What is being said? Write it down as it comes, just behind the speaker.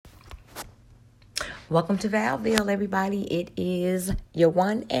Welcome to Valville, everybody. It is your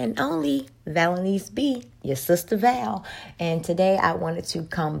one and only Valenese B, your sister Val. And today I wanted to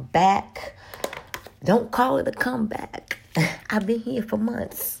come back. Don't call it a comeback. I've been here for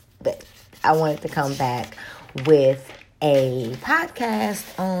months, but I wanted to come back with a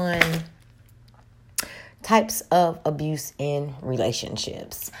podcast on types of abuse in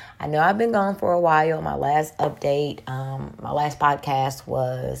relationships. I know I've been gone for a while. My last update, my last podcast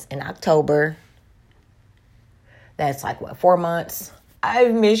was in October. That's 4 months.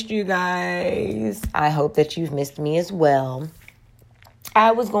 I've missed you guys. I hope that you've missed me as well.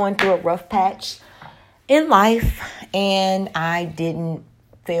 I was going through a rough patch in life, and I didn't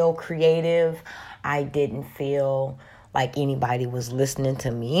feel creative. I didn't feel like anybody was listening to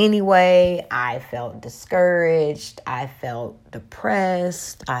me anyway. I felt discouraged. I felt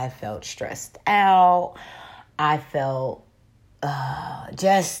depressed. I felt stressed out. I felt I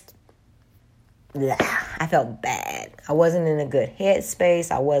felt bad. I wasn't in a good headspace.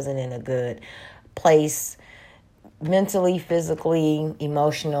 I wasn't in a good place mentally, physically,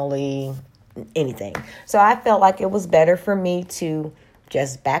 emotionally, anything. So I felt like it was better for me to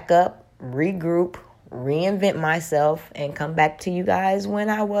just back up, regroup, reinvent myself, and come back to you guys when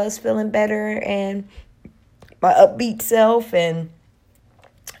I was feeling better and my upbeat self, and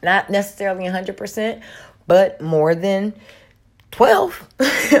not necessarily 100%, but more than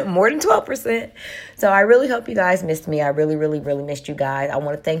 12%. So I really hope you guys missed me. I really, really, really missed you guys. I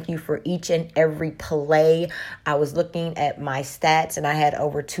want to thank you for each and every play. I was looking at my stats and I had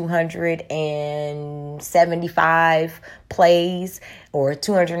over 275 plays or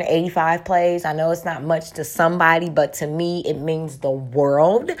 285 plays. I know it's not much to somebody, but to me, it means the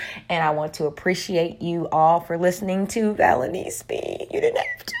world. And I want to appreciate you all for listening to Valenese B. You didn't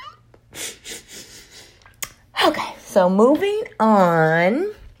have to. Okay, so moving on.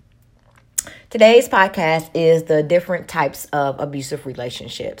 Today's podcast is the different types of abusive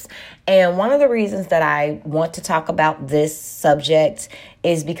relationships. And one of the reasons that I want to talk about this subject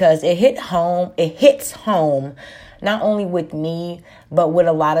is because it hits home, not only with me, but with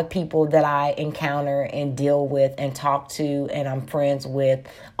a lot of people that I encounter and deal with and talk to and I'm friends with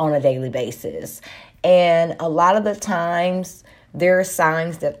on a daily basis. And a lot of the times there are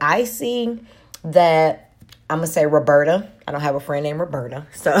signs that I see that I'm going to say Roberta. I don't have a friend named Roberta.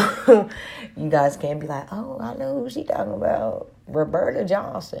 So you guys can't be like, oh, I know who she's talking about. Roberta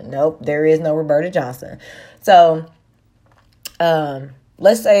Johnson. Nope, there is no Roberta Johnson. So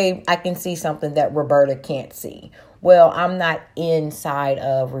let's say I can see something that Roberta can't see. Well, I'm not inside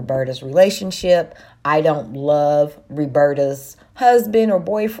of Roberta's relationship. I don't love Roberta's husband or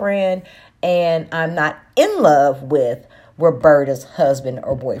boyfriend. And I'm not in love with Roberta's husband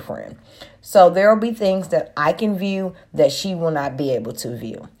or boyfriend. So there will be things that I can view that she will not be able to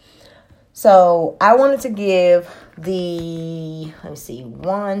view. So I wanted to give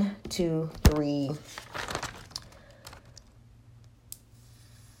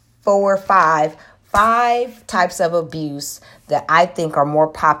 5 types of abuse that I think are more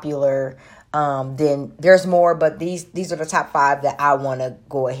popular. Then there's more, but these are the top 5 that I want to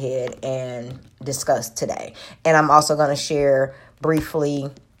go ahead and discuss today. And I'm also going to share briefly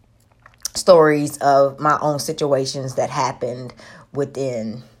stories of my own situations that happened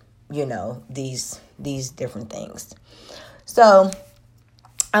within, these different things. So,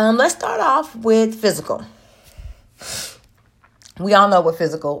 let's start off with physical. We all know what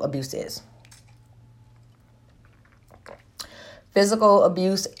physical abuse is. Physical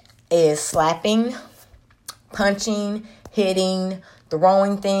abuse is slapping, punching, hitting,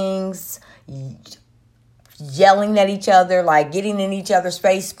 throwing things, yelling at each other, like getting in each other's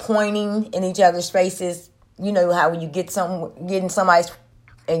face, pointing in each other's faces. You know how when you getting somebody's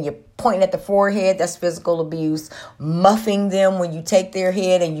and you're pointing at the forehead, that's physical abuse. Muffing them when you take their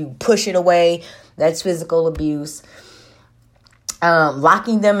head and you push it away, that's physical abuse.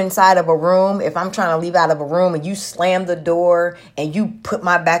 Locking them inside of a room. If I'm trying to leave out of a room and you slam the door and you put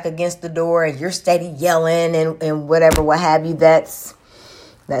my back against the door and you're steady yelling and whatever, what have you, that's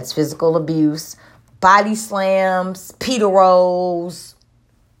physical abuse. Body slams, pita rolls,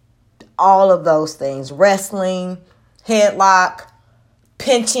 all of those things. Wrestling, headlock,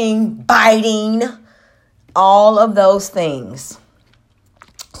 pinching, biting, all of those things.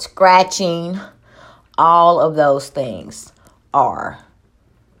 Scratching, all of those things are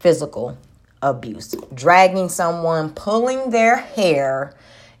physical abuse. Dragging someone, pulling their hair,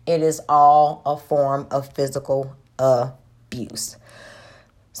 it is all a form of physical abuse.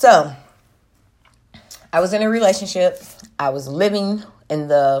 So, I was in a relationship. I was living in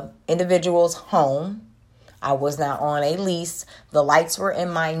the individual's home. I was not on a lease. The lights were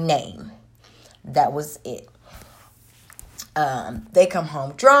in my name. That was it. They come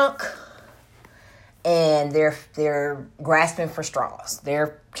home drunk, and they're grasping for straws.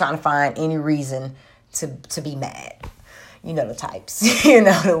 They're trying to find any reason to be mad. You know the types.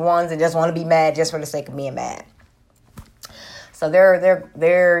 The ones that just want to be mad just for the sake of being mad. So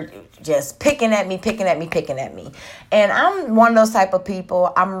they're just picking at me. And I'm one of those type of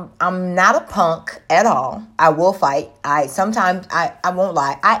people. I'm not a punk at all. I will fight. I won't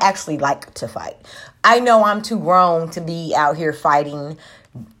lie. I actually like to fight. I know I'm too grown to be out here fighting,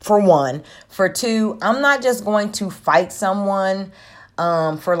 for one. For two, I'm not just going to fight someone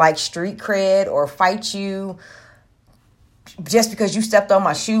for like street cred, or fight you just because you stepped on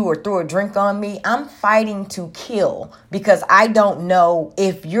my shoe or threw a drink on me. I'm fighting to kill, because I don't know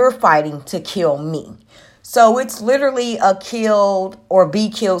if you're fighting to kill me. So it's literally a killed or be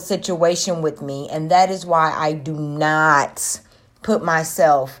killed situation with me. And that is why I do not put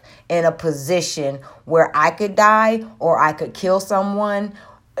myself in a position where I could die or I could kill someone.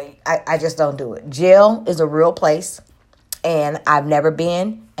 I just don't do it. Jail is a real place, and I've never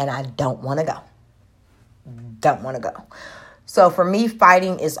been, and I don't want to go. So for me,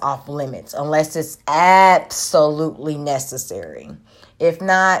 fighting is off limits unless it's absolutely necessary. If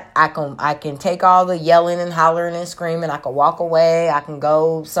not, I can take all the yelling and hollering and screaming. I can walk away. I can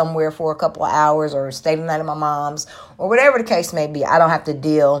go somewhere for a couple of hours, or stay the night at my mom's, or whatever the case may be. I don't have to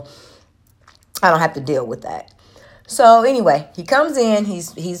deal with that. So anyway, he comes in.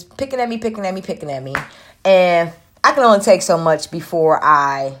 He's picking at me, and I can only take so much before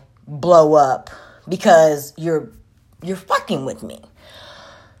I blow up, because you're fucking with me.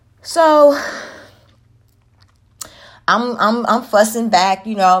 So I'm fussing back,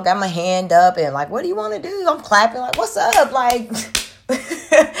 got my hand up and like, what do you want to do? I'm clapping like, what's up? Like,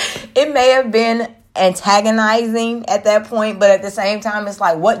 it may have been antagonizing at that point, but at the same time, it's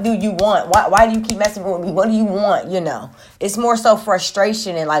like, what do you want? Why do you keep messing with me? What do you want? It's more so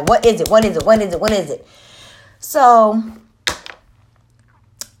frustration and like, what is it? So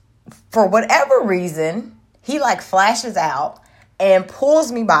for whatever reason, he like flashes out and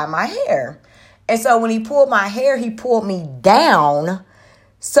pulls me by my hair. And so when he pulled my hair, he pulled me down.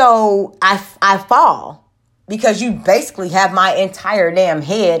 So I fall, because you basically have my entire damn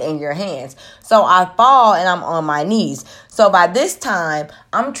head in your hands. So I fall and I'm on my knees. So by this time,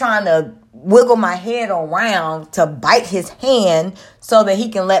 I'm trying to wiggle my head around to bite his hand so that he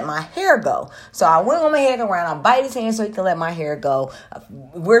can let my hair go. So I wiggle my head around, I bite his hand so he can let my hair go.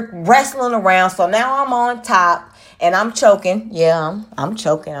 We're wrestling around. So now I'm on top and I'm choking. Yeah, I'm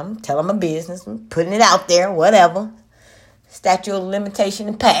choking. I'm telling my business. I'm putting it out there, whatever. Statute of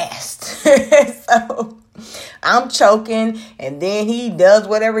limitation passed. So I'm choking, and then he does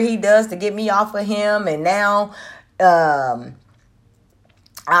whatever he does to get me off of him. And now I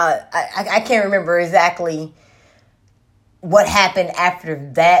can't remember exactly what happened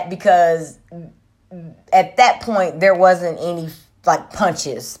after that, because at that point there wasn't any like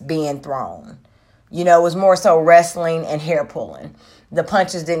punches being thrown. It was more so wrestling and hair pulling. The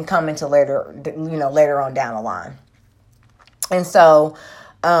punches didn't come until later on down the line. And so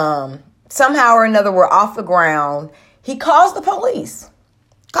somehow or another, we're off the ground. He calls the police.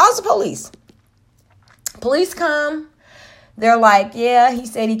 Police come. They're like, yeah, he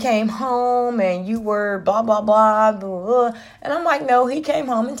said he came home and you were blah, blah, blah, blah, blah. And I'm like, no, he came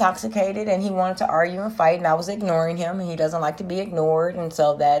home intoxicated and he wanted to argue and fight, and I was ignoring him, and he doesn't like to be ignored. And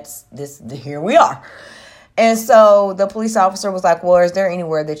so here we are. And so the police officer was like, well, is there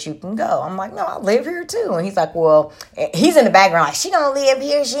anywhere that you can go? I'm like, no, I live here too. And he's like, well, he's in the background like, she don't live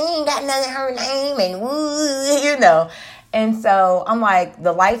here. She ain't got nothing in her name. And woo, And so I'm like,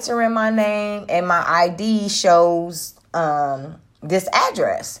 the lights are in my name and my ID shows this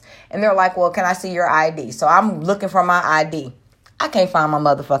address. And they're like, well, can I see your ID? So I'm looking for my ID. I can't find my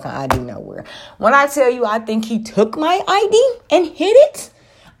motherfucking ID nowhere. When I tell you I think he took my ID and hid it,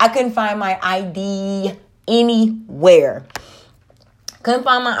 I couldn't find my ID anywhere. Couldn't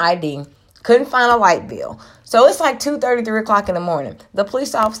find my ID. Couldn't find a light bill. So it's like 2:30, 3 o'clock in the morning. The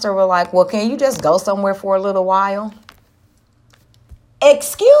police officer were like, well, can you just go somewhere for a little while?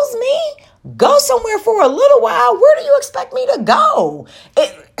 Excuse me? Go somewhere for a little while? Where do you expect me to go?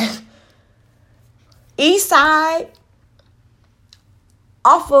 East side,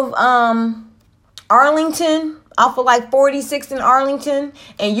 off of Arlington, off of like 46th in Arlington,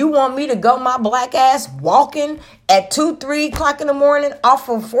 and you want me to go my black ass walking at 2, 3 o'clock in the morning off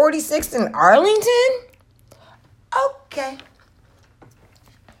of 46th in Arlington? Okay.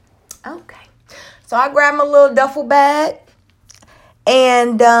 So I grabbed my little duffel bag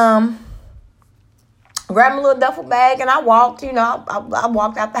and grabbed my little duffel bag, and I walked, I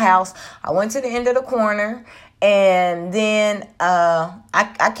walked out the house. I went to the end of the corner, and then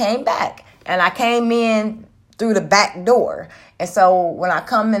I came back, and I came in through the back door. And so when I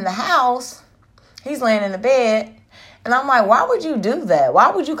come in the house, he's laying in the bed, and I'm like, why would you do that? Why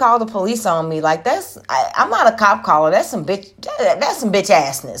would you call the police on me? Like, I'm not a cop caller. That's some bitch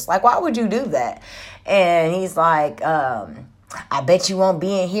assness. Like, why would you do that? And he's like, I bet you won't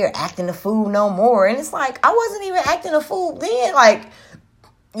be in here acting a fool no more. And it's like, I wasn't even acting a fool then. Like,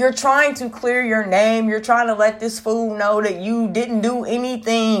 you're trying to clear your name. You're trying to let this fool know that you didn't do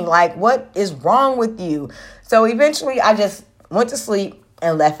anything. Like, what is wrong with you? So eventually I just went to sleep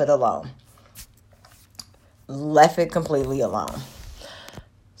and left it alone. Left it completely alone.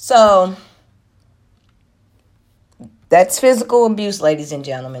 So that's physical abuse, ladies and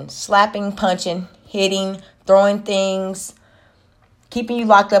gentlemen. Slapping, punching, hitting, throwing things, keeping you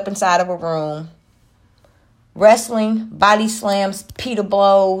locked up inside of a room, wrestling, body slams, Peter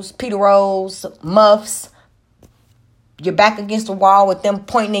rolls, muffs, your back against the wall with them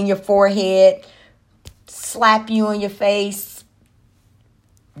pointing in your forehead, slap you in your face,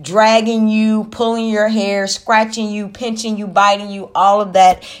 dragging you, pulling your hair, scratching you, pinching you, biting you. All of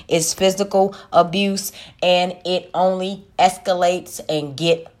that is physical abuse, and it only escalates and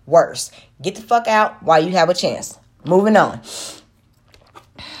get worse. Get the fuck out while you have a chance. Moving on.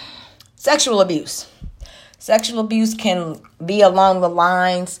 Sexual abuse. Sexual abuse can be along the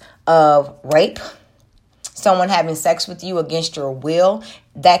lines of rape, someone having sex with you against your will.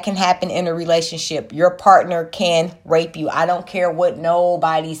 That can happen in a relationship. Your partner can rape you. I don't care what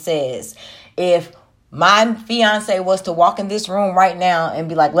nobody says. If my fiance was to walk in this room right now and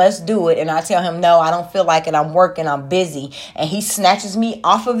be like, let's do it, and I tell him, no, I don't feel like it, I'm working, I'm busy, and he snatches me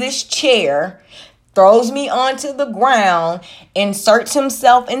off of this chair, throws me onto the ground, inserts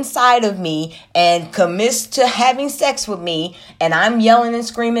himself inside of me, and commits to having sex with me, and I'm yelling and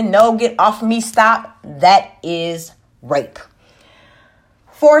screaming, no, get off of me, stop, that is rape.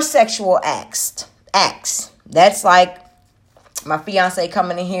 For sexual acts. That's like my fiance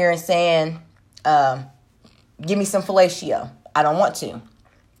coming in here and saying, give me some fellatio. I don't want to.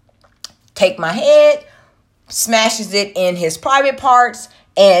 Take my head, smashes it in his private parts,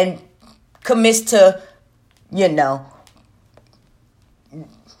 and commits to, y'all know.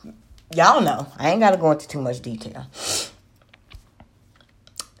 I ain't got to go into too much detail.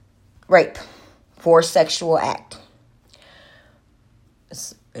 Rape for sexual act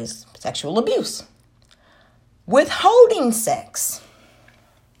is sexual abuse. Withholding sex.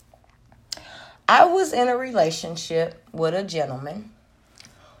 I was in a relationship with a gentleman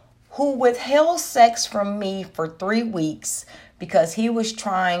who withheld sex from me for 3 weeks because he was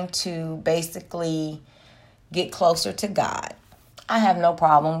trying to basically get closer to God. I have no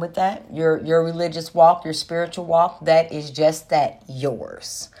problem with that. Your religious walk, your spiritual walk, that is just that,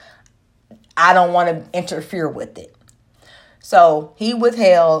 yours. I don't want to interfere with it. So he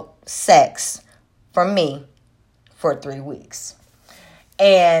withheld sex from me for 3 weeks.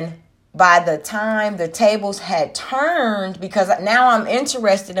 And by the time the tables had turned, because now I'm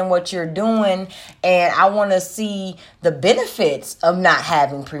interested in what you're doing and I want to see the benefits of not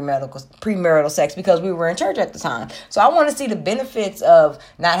having premarital sex, because we were in church at the time. So I want to see the benefits of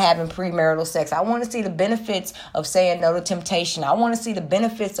not having premarital sex. I want to see the benefits of saying no to temptation. I want to see the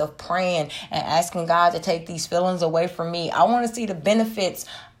benefits of praying and asking God to take these feelings away from me. I want to see the benefits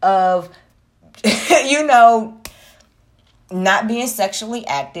of, not being sexually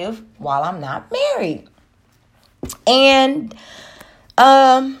active while I'm not married. And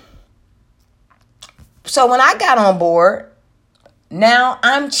so when I got on board, now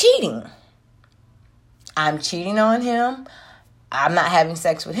I'm cheating. I'm cheating on him. I'm not having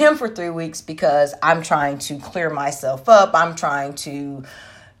sex with him for 3 weeks because I'm trying to clear myself up. I'm trying to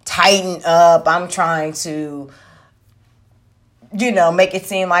tighten up. I'm trying to make it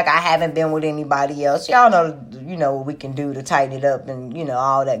seem like I haven't been with anybody else. Y'all know what we can do to tighten it up and,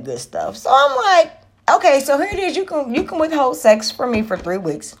 all that good stuff. So I'm like, okay, so here it is. You can withhold sex from me for 3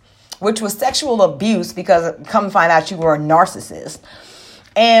 weeks, which was sexual abuse because come to find out you were a narcissist.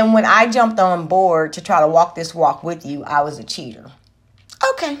 And when I jumped on board to try to walk this walk with you, I was a cheater.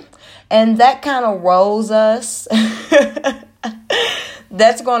 Okay. And that kind of rolls us.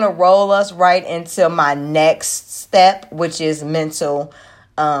 That's going to roll us right into my next step, which is mental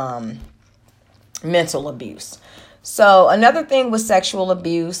abuse. So another thing with sexual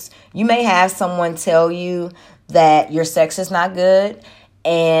abuse, you may have someone tell you that your sex is not good,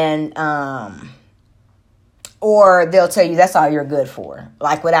 and or they'll tell you that's all you're good for.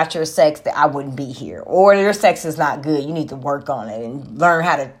 Like, without your sex, that I wouldn't be here. Or your sex is not good. You need to work on it and learn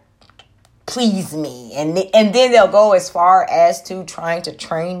how to please me. And then they'll go as far as to trying to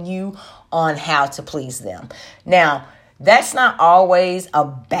train you on how to please them. Now, that's not always a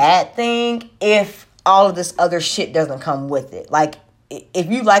bad thing if all of this other shit doesn't come with it. Like, if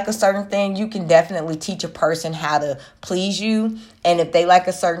you like a certain thing, you can definitely teach a person how to please you. And if they like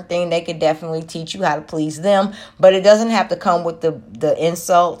a certain thing, they can definitely teach you how to please them. But it doesn't have to come with the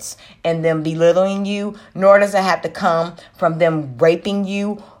insults and them belittling you, nor does it have to come from them raping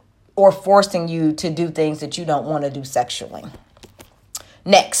you or forcing you to do things that you don't want to do sexually.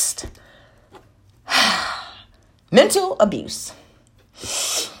 Next, mental abuse.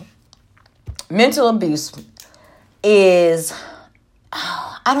 Mental abuse is,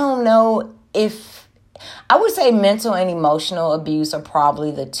 I don't know if, I would say mental and emotional abuse are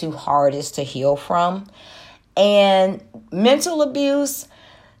probably the two hardest to heal from. And mental abuse,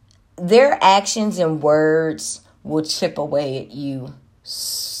 their actions and words will chip away at you.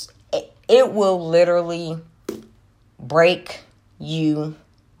 It will literally break you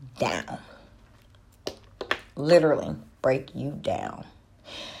down. Literally break you down.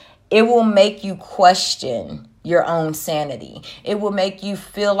 It will make you question your own sanity. It will make you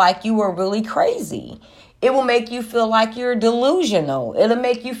feel like you were really crazy. It will make you feel like you're delusional. It'll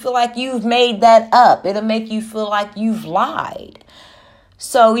make you feel like you've made that up. It'll make you feel like you've lied.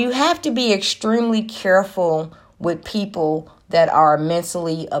 So you have to be extremely careful with people that are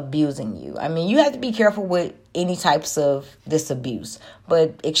mentally abusing you. I mean, you have to be careful with any types of this abuse,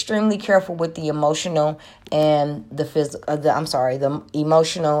 but extremely careful with the emotional and the physical, the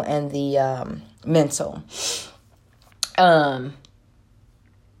emotional and the mental.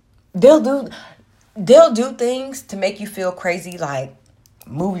 They'll do things to make you feel crazy, like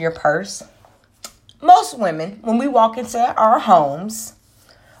move your purse. Most women, when we walk into our homes,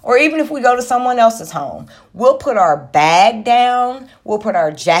 or even if we go to someone else's home, we'll put our bag down. We'll put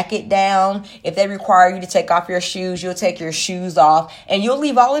our jacket down. If they require you to take off your shoes, you'll take your shoes off. And you'll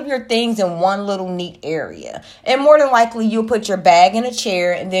leave all of your things in one little neat area. And more than likely, you'll put your bag in a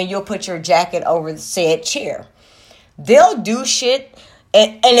chair. And then you'll put your jacket over the said chair. They'll do shit.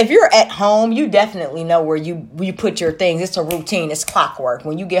 And if you're at home, you definitely know where you put your things. It's a routine. It's clockwork.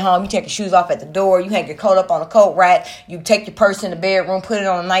 When you get home, you take your shoes off at the door. You hang your coat up on a coat rack. You take your purse in the bedroom, put it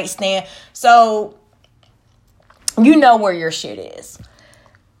on a nightstand. So you know where your shit is.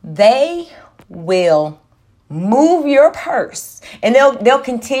 They will move your purse, and they'll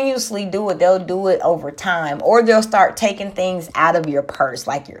continuously do it. They'll do it over time, or they'll start taking things out of your purse,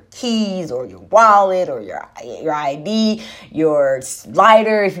 like your keys or your wallet or your ID, your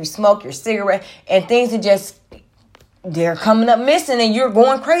lighter, if you smoke, your cigarette, and things that just, they're coming up missing, and you're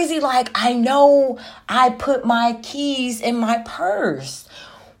going crazy. Like, I know I put my keys in my purse.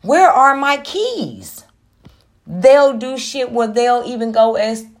 Where are my keys? They'll do shit where they'll even go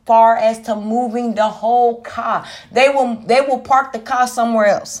as far as to moving the whole car. They will park the car somewhere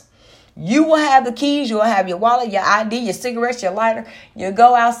else. You will have the keys, you'll have your wallet, your ID, your cigarettes, your lighter. You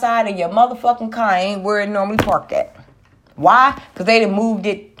go outside and your motherfucking car ain't where it normally parked at. Why? Because they done moved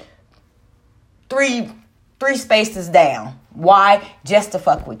it three spaces down. Why? Just to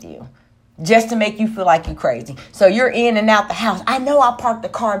fuck with you. Just to make you feel like you're crazy. So you're in and out the house. I know I parked the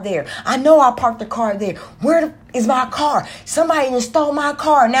car there. I know I parked the car there. Where is my car? Somebody even stole my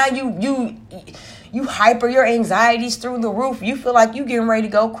car. Now you hyper, your anxiety's through the roof. You feel like you getting ready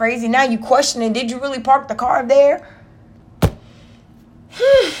to go crazy. Now you questioning, did you really park the car there?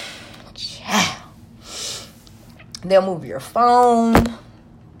 Child. They'll move your phone.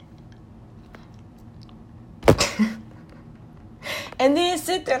 And then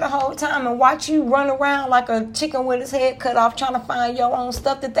sit there the whole time and watch you run around like a chicken with his head cut off trying to find your own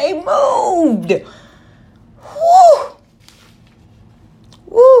stuff that they moved. Woo!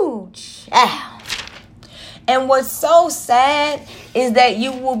 Woo, child. And what's so sad is that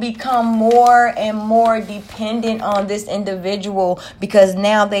you will become more and more dependent on this individual, because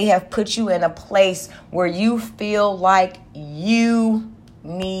now they have put you in a place where you feel like you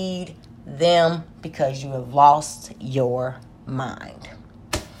need them because you have lost your mind.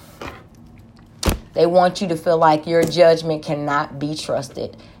 They want you to feel like your judgment cannot be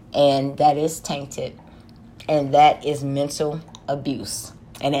trusted, and that is tainted, and that is mental abuse.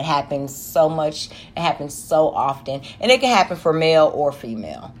 And it happens so much, it happens so often, and it can happen for male or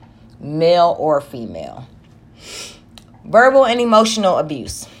female. Verbal and emotional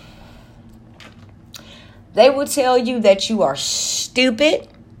abuse. They will tell you that you are stupid,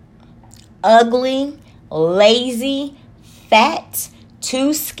 ugly, lazy, fat,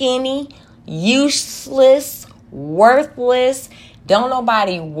 too skinny, useless, worthless, don't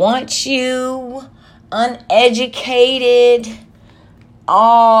nobody want you, uneducated,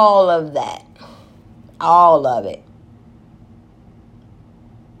 all of that. All of it.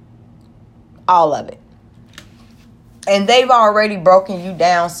 All of it. And they've already broken you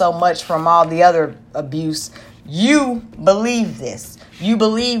down so much from all the other abuse. You believe this. You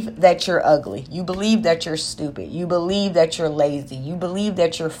believe that you're ugly. You believe that you're stupid. You believe that you're lazy. You believe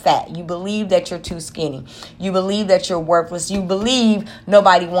that you're fat. You believe that you're too skinny. You believe that you're worthless. You believe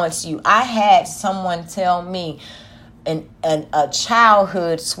nobody wants you. I had someone tell me, a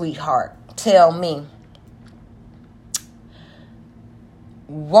childhood sweetheart tell me,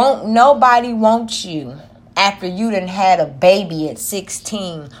 won't nobody want you after you done had a baby at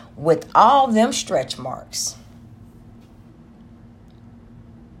 16 with all them stretch marks.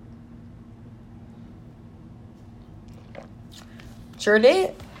 Sure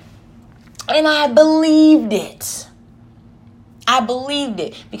did. And I believed it. I believed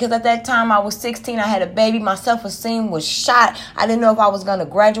it because at that time I was 16. I had a baby. My self-esteem was shot. I didn't know if I was going to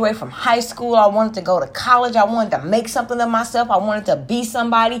graduate from high school. I wanted to go to college. I wanted to make something of myself. I wanted to be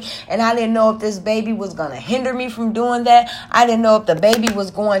somebody. And I didn't know if this baby was going to hinder me from doing that. I didn't know if the baby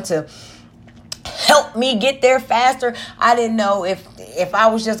was going to help me get there faster. I didn't know if I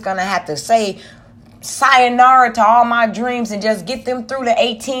was just going to have to say sayonara to all my dreams and just get them through to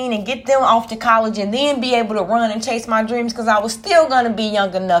 18 and get them off to college and then be able to run and chase my dreams because I was still going to be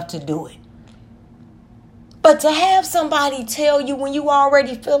young enough to do it. But to have somebody tell you when you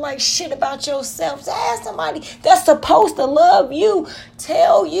already feel like shit about yourself, to have somebody that's supposed to love you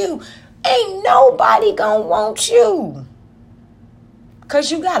tell you, ain't nobody gonna want you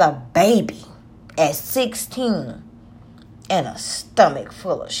because you got a baby at 16 and a stomach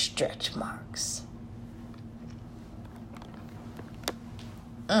full of stretch marks.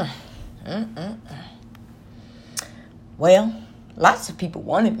 Well, lots of people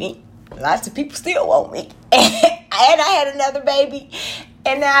wanted me. Lots of people still want me. And I had another baby.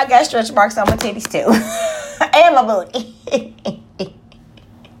 And now I got stretch marks on my titties too. And my booty.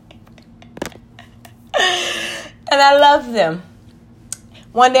 And I love them.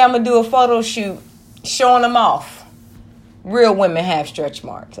 One day I'm going to do a photo shoot showing them off. Real women have stretch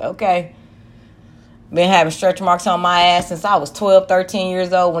marks, okay? Been having stretch marks on my ass since I was 12, 13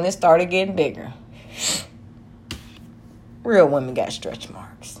 years old when it started getting bigger. Real women got stretch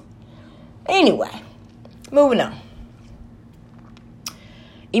marks. Anyway, moving on.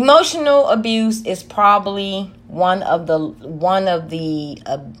 Emotional abuse is probably one of the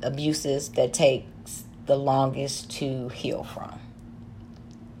abuses that takes the longest to heal from,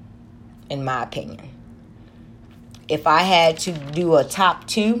 in my opinion. If I had to do a top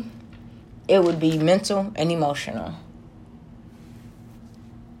 2, it would be mental and emotional.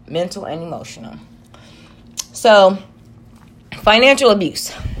 Mental and emotional. So, financial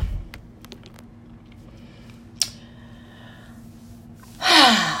abuse.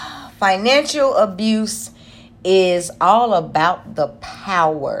 Financial abuse is all about the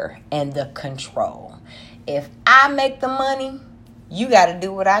power and the control. If I make the money, you got to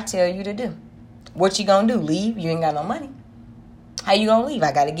do what I tell you to do. What you gonna do? Leave? You ain't got no money. How you gonna leave?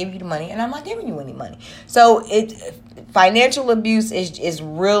 I gotta give you the money, and I'm not giving you any money. So financial abuse is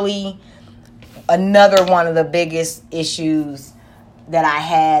really another one of the biggest issues that I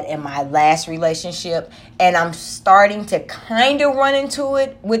had in my last relationship, and I'm starting to kind of run into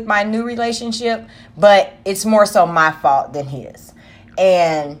it with my new relationship, but it's more so my fault than his.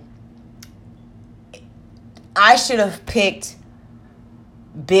 And I should have picked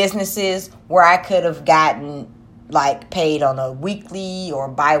businesses where I could have gotten like paid on a weekly or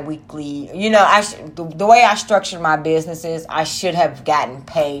bi-weekly. You know, the way I structured my businesses, I should have gotten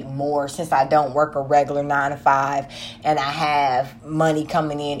paid more since I don't work a regular 9 to 5 and I have money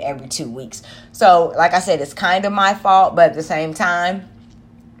coming in every 2 weeks. So, like I said, it's kind of my fault, but at the same time,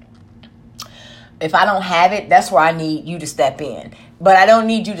 if I don't have it, that's where I need you to step in. But I don't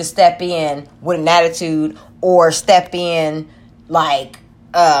need you to step in with an attitude or step in like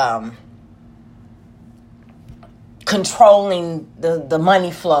controlling the money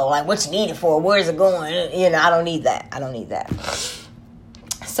flow, like what you need it for, where's it going? You know, I don't need that.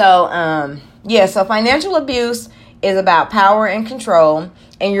 So, so financial abuse is about power and control,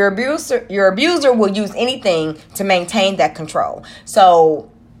 and your abuser will use anything to maintain that control.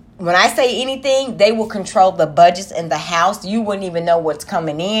 So when I say anything, they will control the budgets in the house. You wouldn't even know what's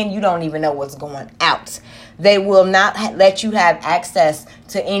coming in. You don't even know what's going out. They will not let you have access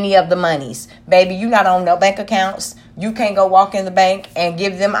to any of the monies. Baby, you not on no bank accounts. You can't go walk in the bank and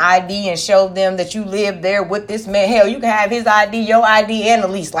give them ID and show them that you live there with this man. Hell, you can have his ID, your ID, and the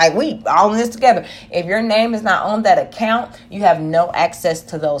lease. Like, we all in this together. If your name is not on that account, you have no access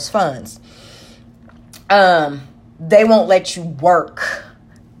to those funds. they won't let you work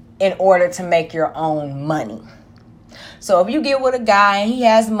in order to make your own money. So if you get with a guy and he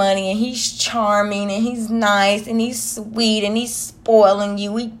has money and he's charming and he's nice and he's sweet and he's spoiling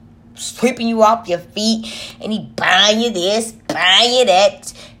you, he sweeping you off your feet and he buying you this, buying you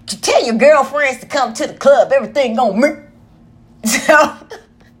that, to tell your girlfriends to come to the club, everything gonna move. So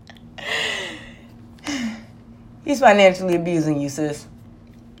he's financially abusing you, sis.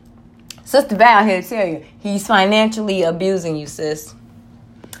 Sister Val here to tell you, he's financially abusing you, sis.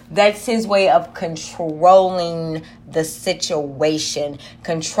 That's his way of controlling the situation,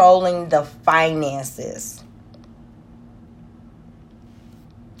 controlling the finances.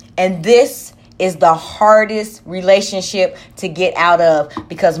 And this is the hardest relationship to get out of,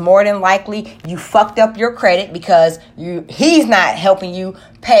 because more than likely you fucked up your credit because he's not helping you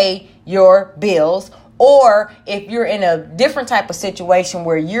pay your bills. Or if you're in a different type of situation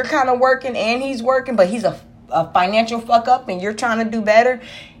where you're kind of working and he's working, but he's a financial fuck up and you're trying to do better,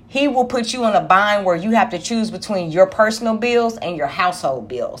 he will put you in a bind where you have to choose between your personal bills and your household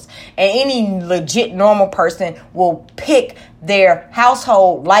bills. And any legit normal person will pick their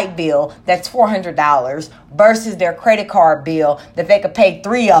household light bill that's $400 versus their credit card bill that they could pay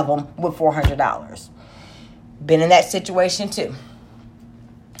 3 of them with $400. Been in that situation too.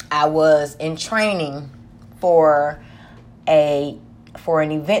 I was in training for an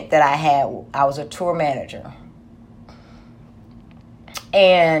event that I had. I was a tour manager.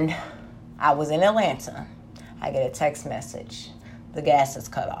 And I was in Atlanta. I get a text message. The gas is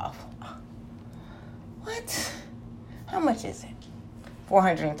cut off. What? How much is it?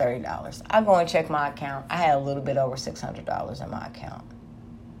 $430. I go and check my account. I had a little bit over $600 in my account.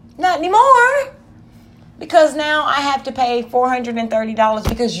 Not anymore. Because now I have to pay $430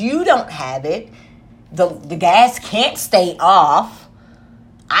 because you don't have it. The gas can't stay off.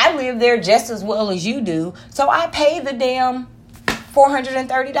 I live there just as well as you do. So I pay the damn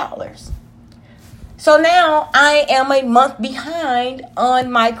 $430. So now I am a month behind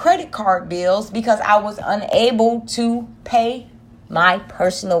on my credit card bills because I was unable to pay my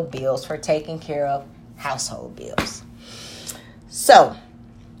personal bills for taking care of household bills. So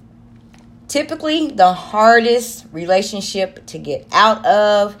typically the hardest relationship to get out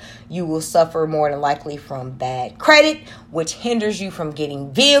of, you will suffer more than likely from bad credit, which hinders you from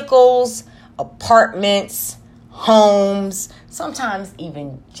getting vehicles, apartments, homes, sometimes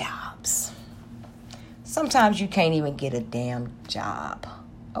even jobs. Sometimes you can't even get a damn job.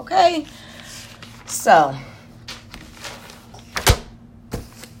 Okay? So,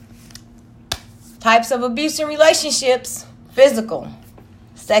 types of abuse in relationships: physical,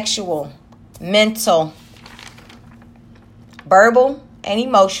 sexual, mental, verbal and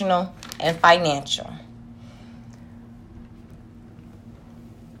emotional, and financial.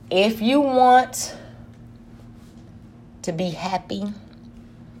 If you want to be happy,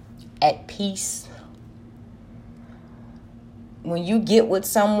 at peace, when you get with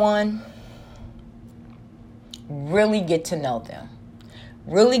someone, really get to know them.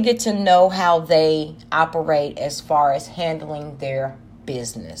 Really get to know how they operate as far as handling their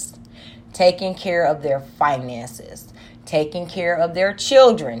business, taking care of their finances, taking care of their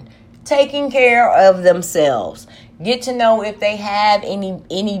children, taking care of themselves. Get to know if they have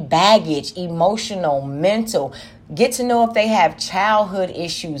any baggage, emotional, mental. Get to know if they have childhood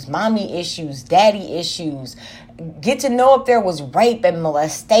issues, mommy issues, daddy issues. Get to know if there was rape and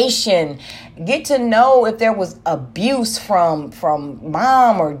molestation. Get to know if there was abuse from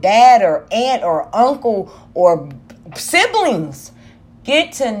mom or dad or aunt or uncle or siblings.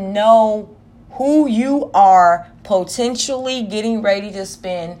 Get to know who you are potentially getting ready to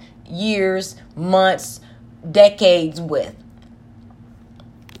spend years, months, decades with.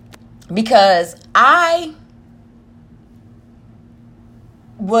 Because I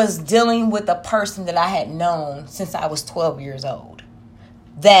was dealing with a person that I had known since I was 12 years old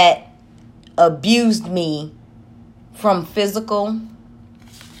that abused me from physical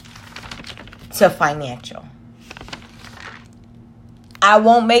to financial. I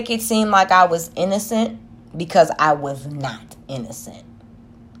won't make it seem like I was innocent because I was not innocent.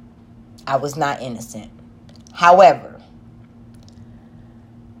 I was not innocent. However,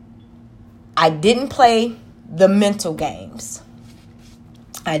 I didn't play the mental games.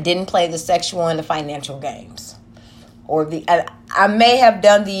 I didn't play the sexual and the financial games. I may have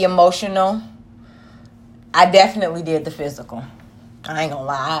done the emotional. I definitely did the physical. I ain't gonna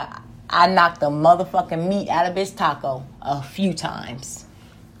lie. I knocked the motherfucking meat out of his taco a few times.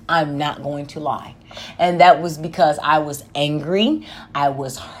 I'm not going to lie. And that was because I was angry. I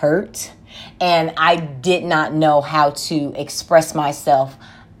was hurt. And I did not know how to express myself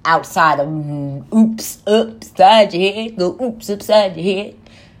outside of oops, upside your head, go oops, upside your head.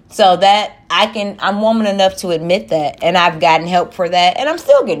 So that I'm woman enough to admit that, and I've gotten help for that, and I'm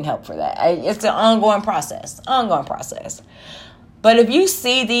still getting help for that. It's an ongoing process. But if you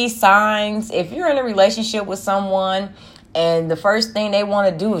see these signs, if you're in a relationship with someone and the first thing they want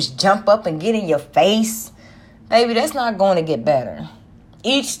to do is jump up and get in your face, baby, that's not going to get better.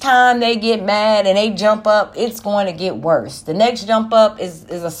 Each time they get mad and they jump up, it's going to get worse. The next jump up is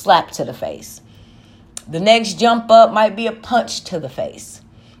a slap to the face. The next jump up might be a punch to the face.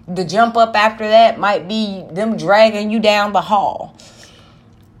 The jump up after that might be them dragging you down the hall.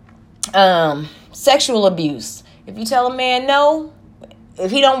 Sexual abuse. If you tell a man no, if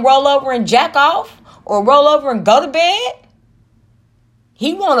he don't roll over and jack off or roll over and go to bed,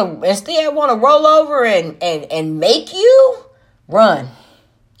 he instead want to roll over and make you run.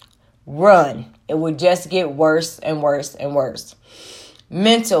 It would just get worse and worse and worse.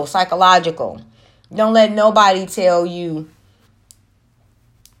 Mental, psychological. Don't let nobody tell you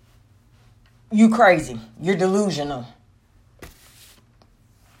crazy. You're delusional.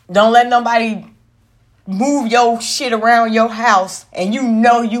 Don't let nobody move your shit around your house and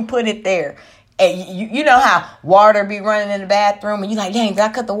you put it there. And you know how water be running in the bathroom and you like, dang, did I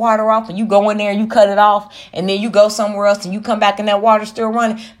cut the water off? And you go in there and you cut it off and then you go somewhere else and you come back and that water's still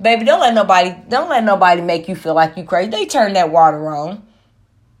running. Baby, don't let nobody make you feel like you crazy. They turn that water on.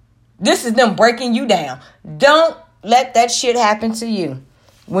 This is them breaking you down. Don't let that shit happen to you.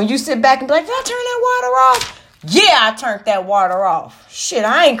 When you sit back and be like, did I turn that water off? Yeah, I turned that water off. Shit,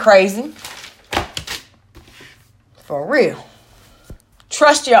 I ain't crazy. For real.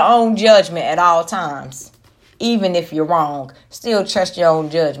 Trust your own judgment at all times. Even if you're wrong, still trust your own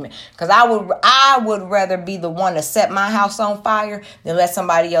judgment. Because I would rather be the one to set my house on fire than let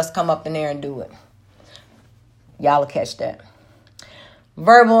somebody else come up in there and do it. Y'all will catch that.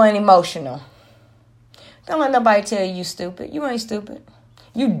 Verbal and emotional. Don't let nobody tell you stupid. You ain't stupid.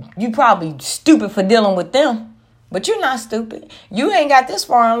 You probably stupid for dealing with them, but you're not stupid. You ain't got this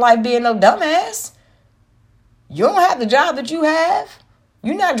far in life being no dumbass. You don't have the job that you have.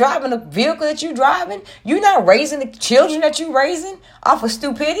 You're not driving the vehicle that you're driving. You're not raising the children that you're raising off of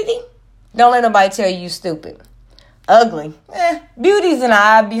stupidity. Don't let nobody tell you stupid. Ugly. Beauty's in the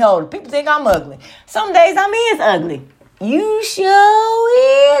eye of the beholder. People think I'm ugly. Some days I'm is ugly. You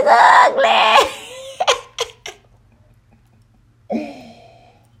sure is ugly.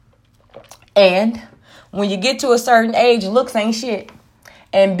 And when you get to a certain age, looks ain't shit.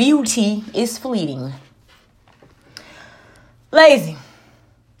 And beauty is fleeting. Lazy.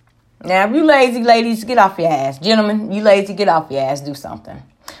 Now, if you lazy, ladies, get off your ass. Gentlemen, you lazy, get off your ass, do something.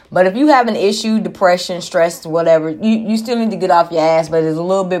 But if you have an issue, depression, stress, whatever, you still need to get off your ass, but it's a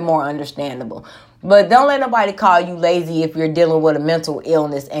little bit more understandable. But don't let nobody call you lazy if you're dealing with a mental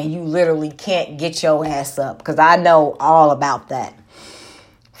illness and you literally can't get your ass up. Because I know all about that.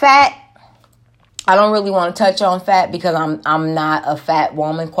 Fat. I don't really want to touch on fat because I'm not a fat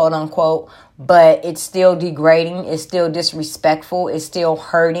woman, quote unquote. But it's still degrading. It's still disrespectful. It's still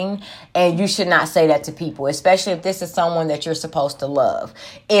hurting. And you should not say that to people, especially if this is someone that you're supposed to love.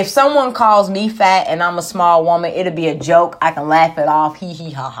 If someone calls me fat and I'm a small woman, it'll be a joke. I can laugh it off. Hee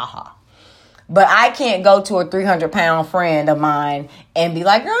hee ha ha ha. But I can't go to a 300-pound friend of mine and be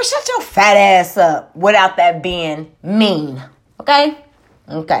like, girl, shut your fat ass up without that being mean. Okay?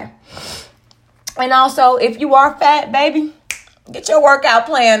 Okay. And also, if you are fat, baby, get your workout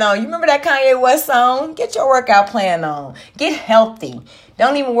plan on. You remember that Kanye West song? Get your workout plan on. Get healthy.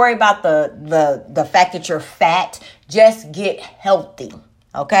 Don't even worry about the fact that you're fat. Just get healthy.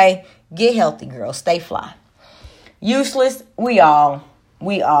 Okay? Get healthy, girl. Stay fly. Useless, we all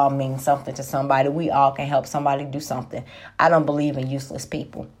mean something to somebody. We all can help somebody do something. I don't believe in useless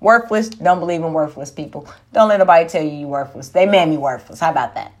people. Worthless, don't believe in worthless people. Don't let nobody tell you you're worthless. They made me worthless. How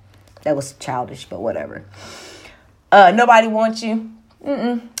about that? That was childish, but whatever. Nobody wants you.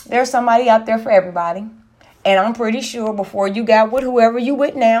 There's somebody out there for everybody. And I'm pretty sure before you got with whoever you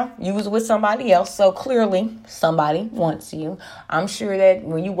with now, you was with somebody else. So clearly somebody wants you. I'm sure that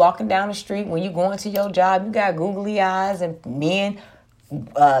when you walking down the street, when you going to your job, you got googly eyes and men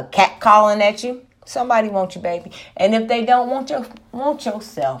cat calling at you. Somebody wants you, baby. And if they don't want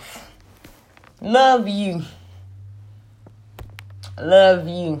yourself. Love you. Love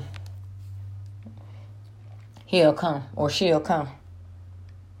you. He'll come or she'll come.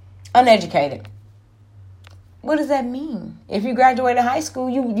 Uneducated. What does that mean? If you graduated high school,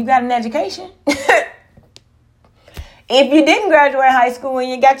 you got an education. If you didn't graduate high school and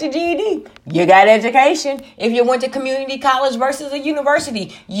you got your GED, you got education. If you went to community college versus a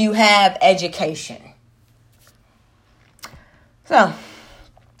university, you have education. So,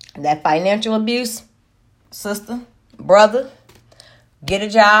 That financial abuse, sister, brother, get a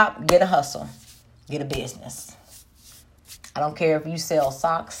job, get a hustle, get a business. I don't care if you sell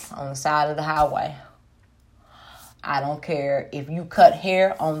socks on the side of the highway. I don't care if you cut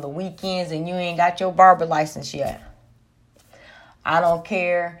hair on the weekends and you ain't got your barber license yet. I don't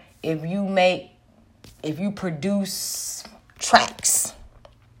care if you produce tracks.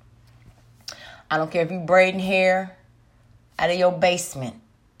 I don't care if you braiding hair out of your basement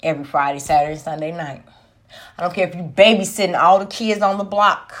every Friday, Saturday, Sunday night. I don't care if you babysitting all the kids on the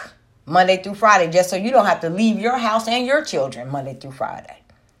block Monday through Friday just so you don't have to leave your house and your children Monday through Friday.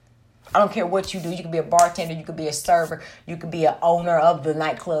 I don't care what you do. You could be a bartender. You could be a server. You could be an owner of the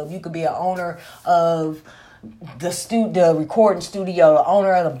nightclub. You could be an owner of the recording studio, the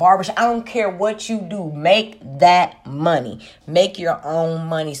owner of the barbershop. I don't care what you do. Make that money. Make your own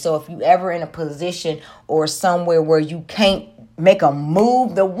money. So if you ever in a position or somewhere where you can't make a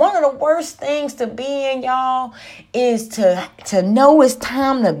move, one of the worst things to be in, y'all, is to know it's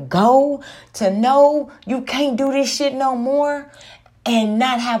time to go, to know you can't do this shit no more, and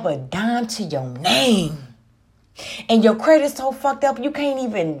not have a dime to your name. And your credit's so fucked up you can't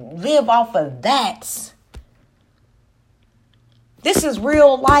even live off of that. This is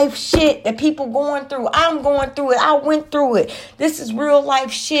real life shit that people going through. I'm going through it. I went through it. This is real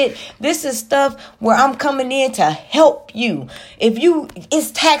life shit. This is stuff where I'm coming in to help you.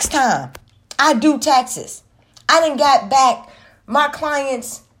 It's tax time. I do taxes. I done got back my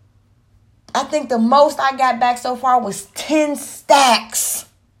clients. I think the most I got back so far was 10 stacks.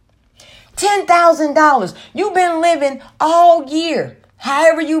 $10,000. You've been living all year.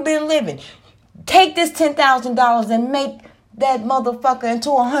 However you've been living. Take this $10,000 and make that motherfucker into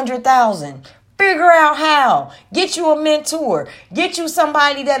 $100,000. Figure out how. Get you a mentor. Get you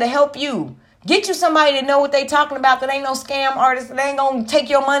somebody that'll help you. Get you somebody that know what they talking about, that ain't no scam artist, that ain't gonna take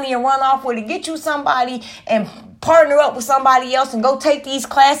your money and run off with it. Get you somebody and partner up with somebody else and go take these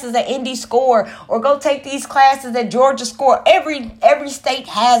classes at Indy Score or go take these classes at Georgia Score. Every state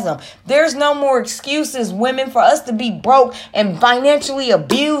has them. There's no more excuses, women, for us to be broke and financially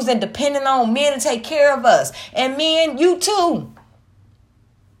abused and depending on men to take care of us. And men, you too.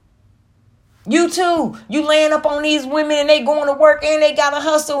 You too. You laying up on these women and they going to work and they got to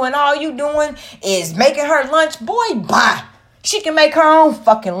hustle and all you doing is making her lunch. Boy, bye. She can make her own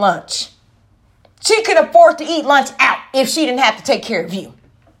fucking lunch. She could afford to eat lunch out if she didn't have to take care of you.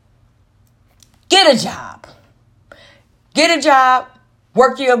 Get a job. Get a job.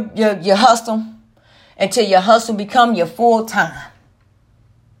 Work your hustle until your hustle become your full time.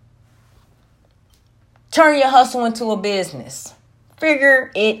 Turn your hustle into a business.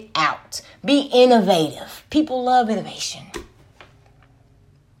 Figure it out. Be innovative. People love innovation.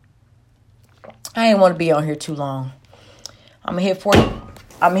 I ain't want to be on here too long. I'm gonna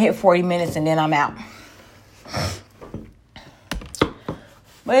hit 40 minutes and then I'm out.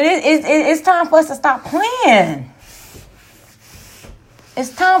 But it's time for us to stop playing.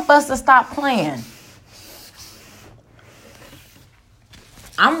 It's time for us to stop playing.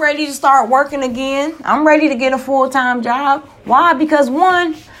 I'm ready to start working again. I'm ready to get a full-time job. Why? Because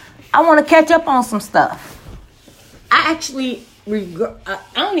one, I want to catch up on some stuff. I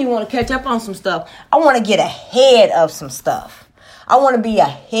don't even want to catch up on some stuff. I want to get ahead of some stuff. I want to be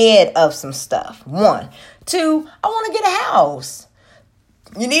ahead of some stuff. One. Two, I want to get a house.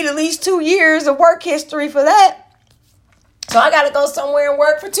 You need at least 2 years of work history for that. So I got to go somewhere and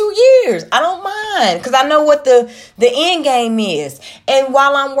work for 2 years. I don't mind because I know what the end game is. And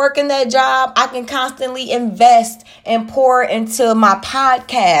while I'm working that job, I can constantly invest and pour into my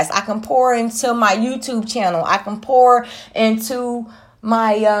podcast. I can pour into my YouTube channel. I can pour into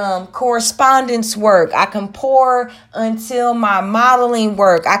my correspondence work. I can pour into my modeling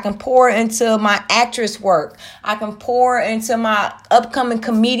work. I can pour into my actress work. I can pour into my upcoming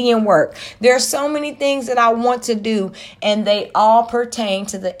comedian work. There are so many things that I want to do, and they all pertain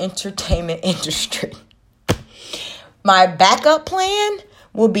to the entertainment industry. My backup plan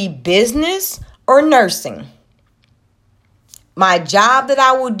will be business or nursing. My job that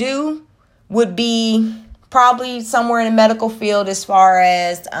I will do would be probably somewhere in the medical field as far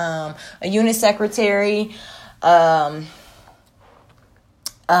as a unit secretary, front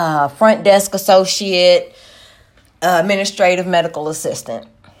desk associate, administrative medical assistant.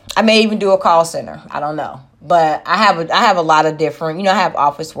 I may even do a call center. I don't know. But I have a lot of different, I have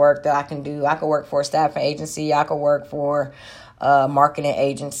office work that I can do. I could work for a staffing agency. I could work for a marketing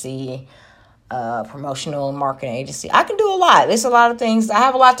agency. Promotional marketing agency. I can do a lot. There's a lot of things. I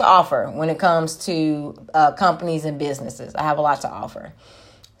have a lot to offer when it comes to companies and businesses. I have a lot to offer.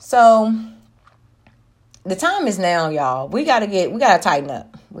 So the time is now, y'all. We gotta tighten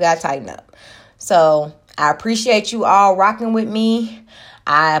up. We got to tighten up. So I appreciate you all rocking with me.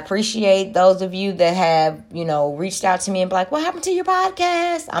 I appreciate those of you that have, reached out to me and be like, what happened to your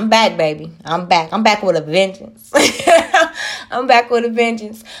podcast? I'm back, baby. I'm back. I'm back with a vengeance. I'm back with a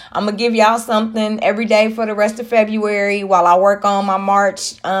vengeance. I'm going to give y'all something every day for the rest of February while I work on my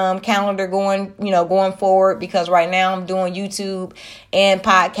March calendar going forward, because right now I'm doing YouTube and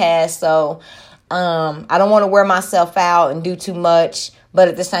podcasts. So I don't want to wear myself out and do too much, but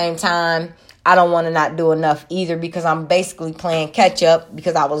at the same time, I don't want to not do enough either, because I'm basically playing catch up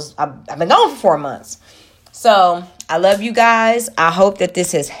because I've been gone for 4 months. So I love you guys. I hope that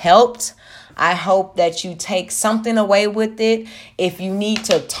this has helped. I hope that you take something away with it. If you need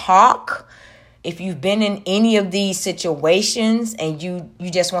to talk, if you've been in any of these situations and you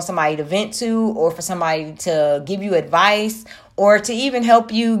just want somebody to vent to, or for somebody to give you advice, or to even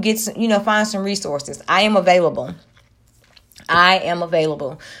help you get find some resources, I am available.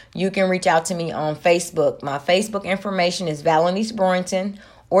 You can reach out to me on Facebook. My Facebook information is Valenese Brewington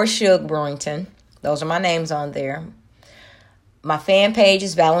or Shug Brewington. Those are my names on there. My fan page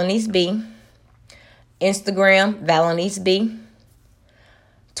is Valenese B. Instagram, Valenese B.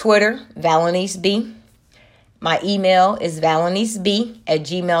 Twitter, Valenese B. My email is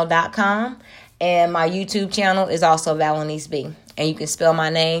valeneseb@gmail.com. And my YouTube channel is also Valenese B. And you can spell my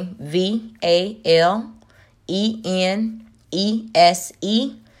name VALENESEB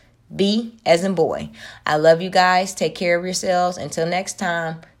as in boy. I love you guys. Take care of yourselves. Until next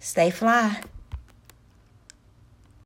time, stay fly.